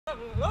I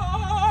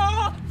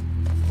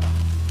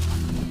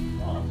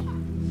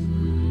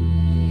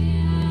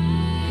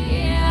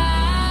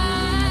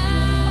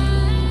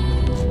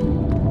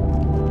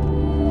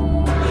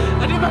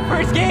did my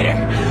first gator!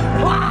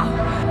 Wow!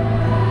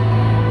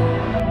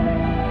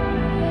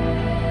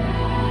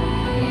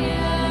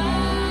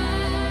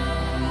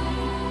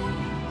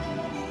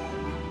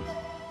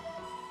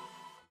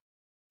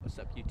 What's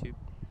up, YouTube?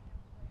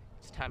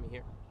 It's Tommy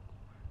here.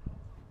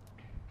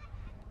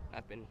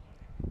 I've been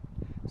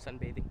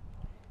sunbathing,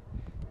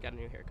 got a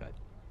new haircut.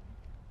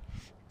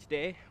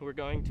 Today we're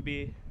going to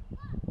be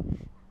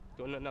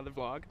doing another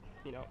vlog.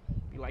 You know,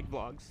 we like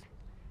vlogs,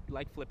 we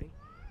like flipping.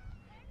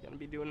 Gonna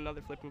be doing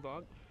another flipping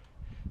vlog.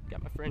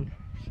 Got my friend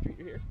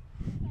Streeter here.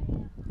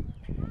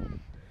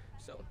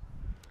 So,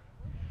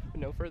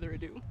 with no further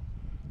ado,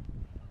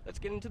 let's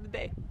get into the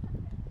day.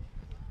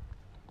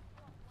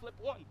 Flip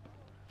one.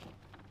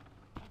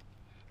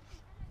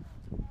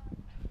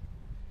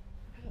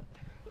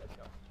 Let's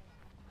go.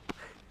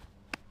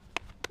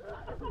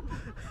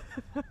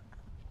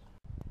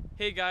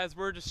 Hey guys,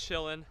 we're just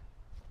chilling.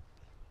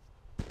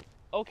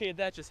 Okay,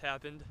 that just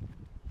happened.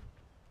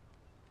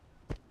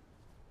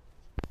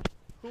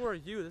 Who are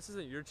you? This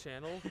isn't your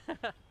channel.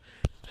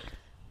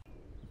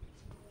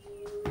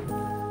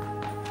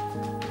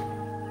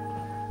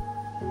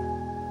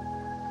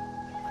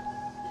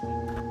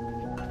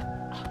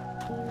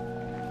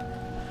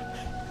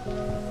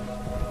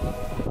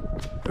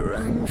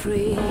 Run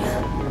free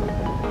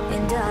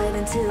and dive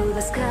into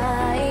the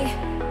sky.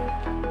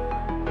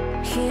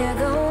 Hear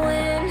the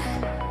wind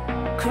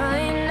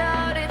crying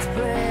out its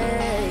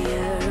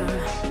prayer.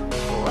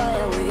 Why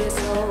are we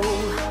so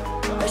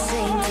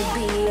ashamed to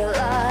be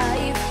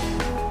alive?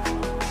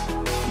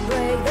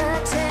 Break the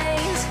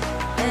chains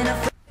and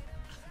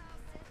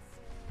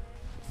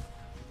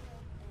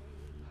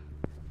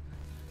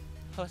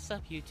What's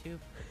up, YouTube?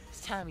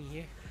 It's Tommy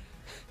here.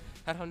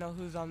 I don't know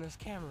who's on this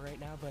camera right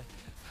now, but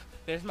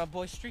there's my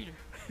boy Streeter.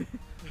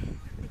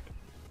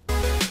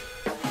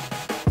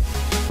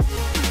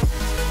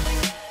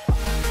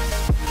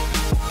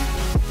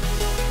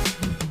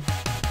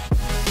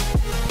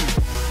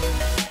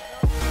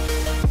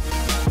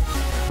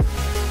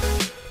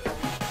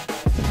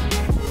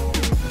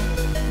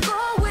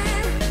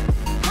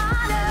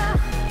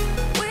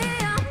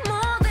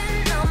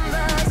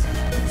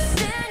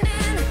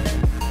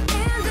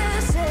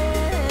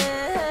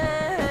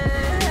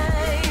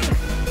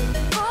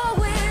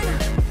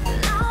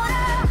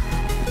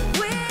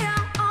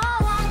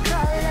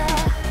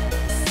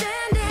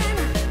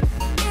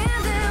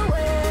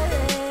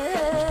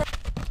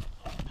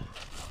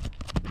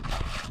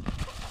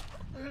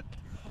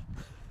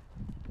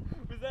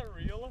 Was that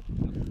real?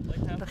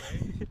 Like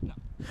halfway?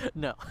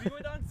 No. We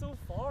went on so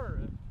far.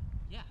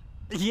 Yeah.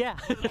 Yeah.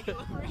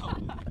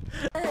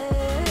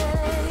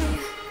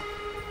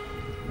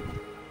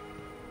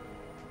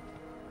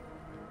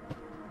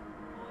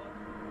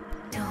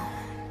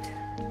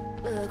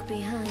 don't look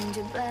behind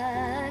your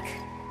back.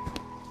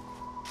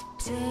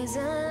 Chase a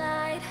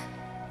light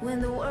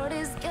when the world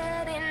is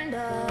getting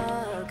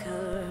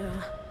darker.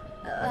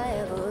 I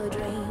have a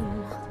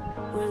dream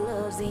where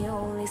love's the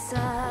only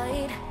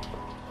side.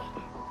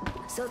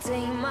 So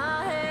take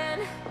my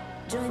hand,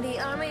 join the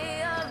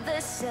army of the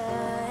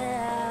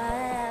shadows.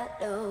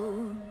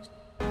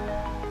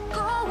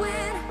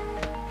 Going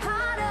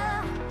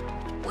harder,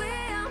 we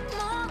are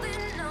more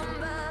than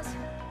numbers.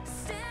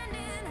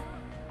 Standing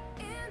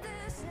in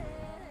this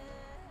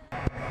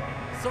air.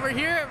 So we're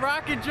here at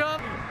Rocket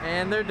Jump,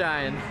 and they're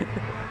dying.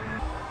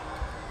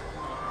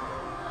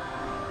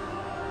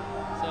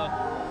 So,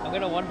 I'm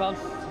gonna one bounce,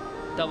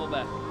 double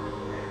back.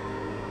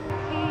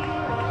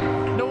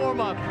 No warm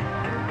up.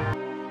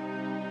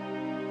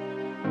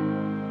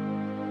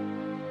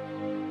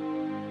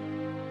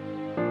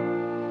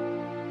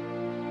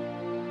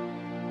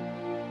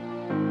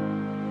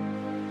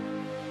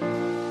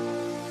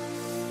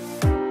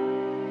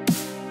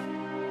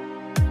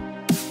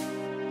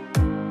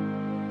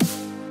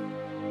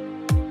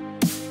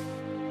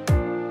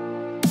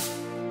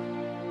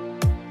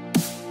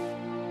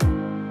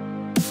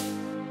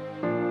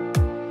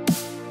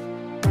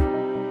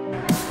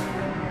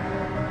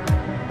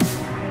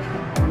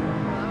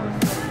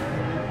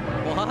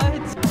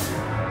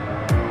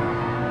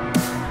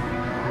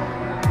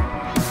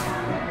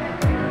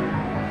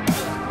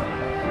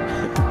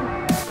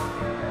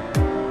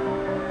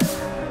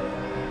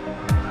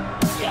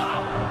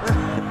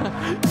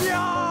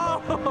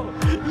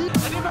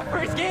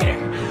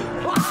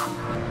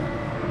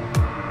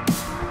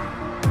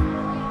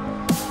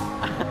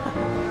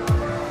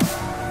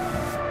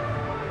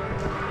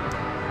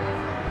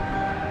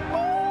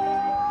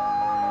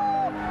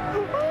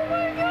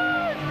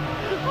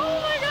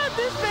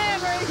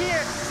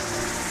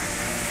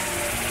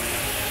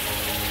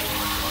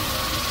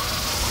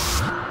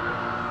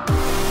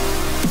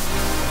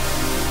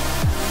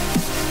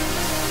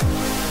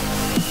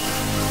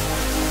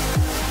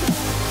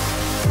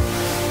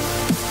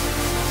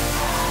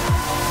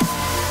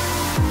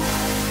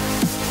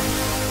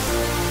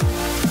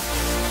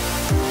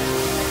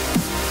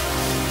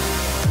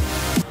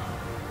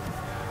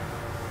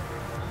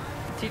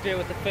 TJ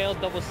with the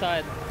failed double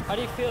side. How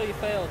do you feel you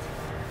failed?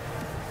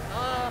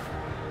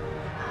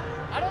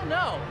 I don't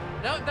know.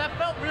 That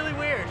felt really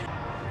weird.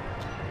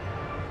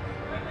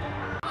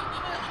 I'm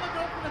gonna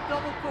go for the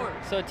double cork.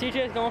 So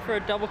TJ's going for a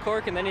double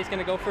cork and then he's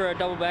gonna go for a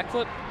double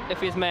backflip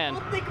if he's man.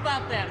 We'll think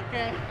about that,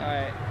 okay?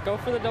 Alright, go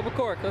for the double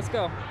cork. Let's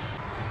go.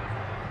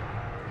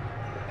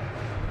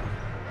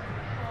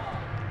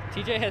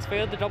 TJ has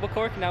failed the double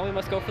cork, now we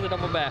must go for the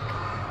double back.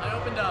 I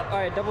opened up.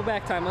 Alright, double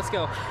back time, let's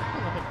go.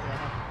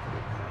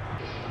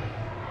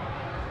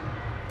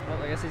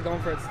 Well, I guess he's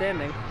going for it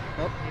standing.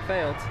 Oh, he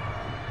failed.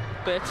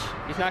 Bitch,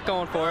 he's not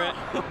going for it.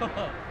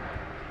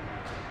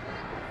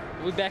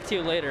 We'll be back to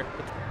you later.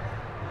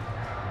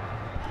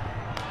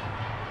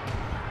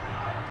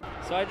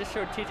 So I just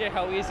showed TJ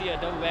how easy a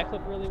double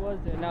backflip really was,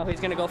 and now he's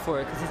gonna go for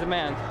it because he's a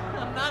man.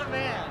 I'm not a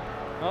man.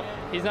 Oh,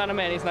 he's not a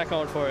man, he's not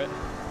going for it.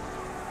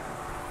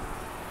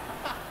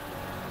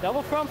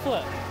 Double front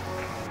flip.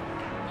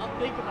 I'll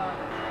think about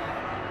it.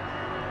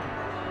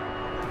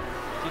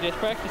 TJ's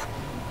practice.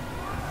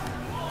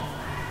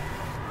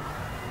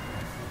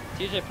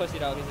 TJ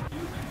pussied out.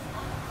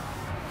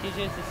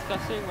 TJ's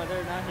discussing whether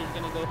or not he's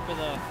gonna go for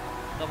the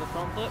double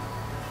front flip.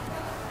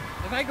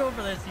 If I go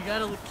for this, you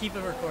gotta keep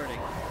it recording.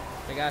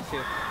 I got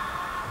you.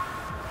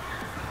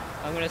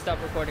 I'm gonna stop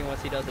recording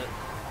once he does it.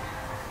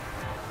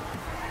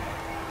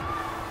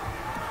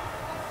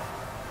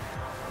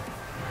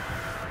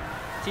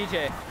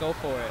 TJ, go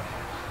for it.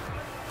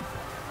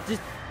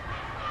 Just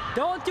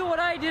don't do what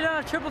I did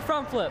on a triple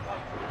front flip.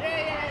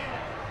 Yeah.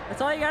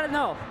 That's all you gotta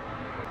know.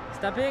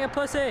 Stop being a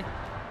pussy.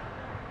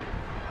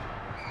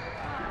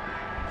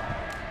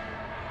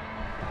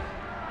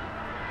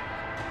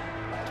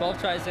 "12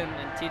 tries in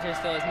and TJ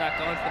still is not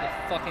going for the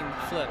fucking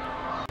flip.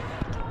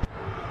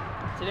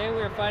 Today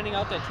we are finding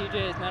out that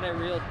TJ is not a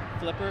real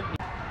flipper.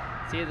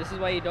 See, this is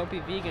why you don't be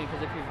vegan,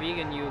 because if you're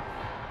vegan, you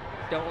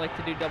don't like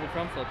to do double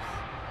front flips.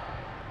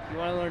 If you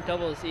want to learn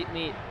doubles, eat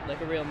meat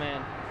like a real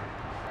man.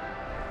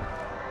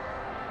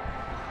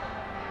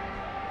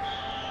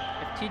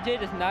 If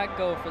TJ does not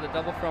go for the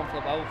double front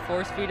flip, I will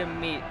force feed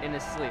him meat in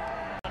his sleep.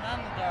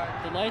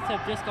 The lights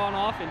have just gone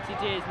off and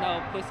TJ is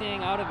now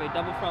pussying out of a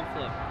double front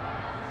flip.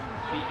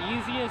 The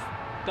easiest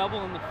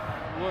double in the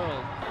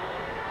world.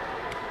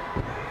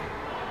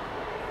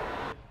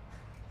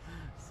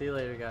 See you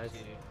later, guys.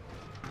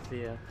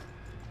 See ya.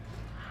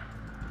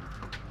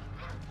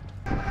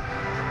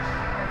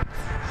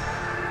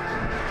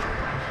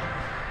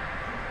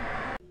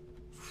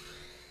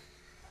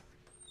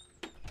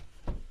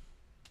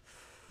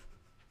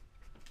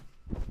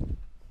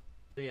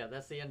 So yeah,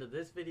 that's the end of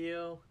this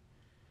video.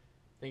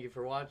 Thank you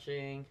for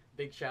watching.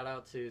 Big shout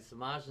out to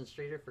SEMAJ and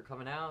Streeter for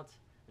coming out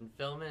and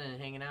filming and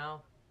hanging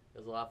out. It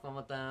was a lot of fun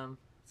with them.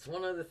 So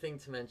one other thing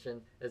to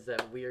mention is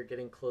that we are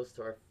getting close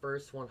to our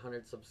first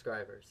 100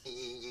 subscribers.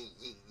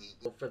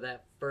 So for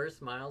that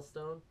first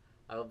milestone,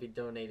 I will be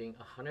donating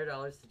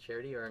 $100 to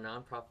charity or a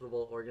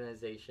non-profitable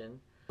organization.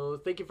 So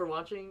thank you for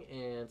watching,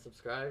 and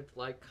subscribe,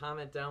 like,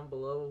 comment down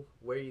below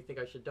where you think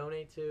I should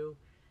donate to,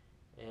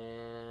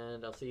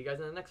 and I'll see you guys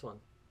in the next one.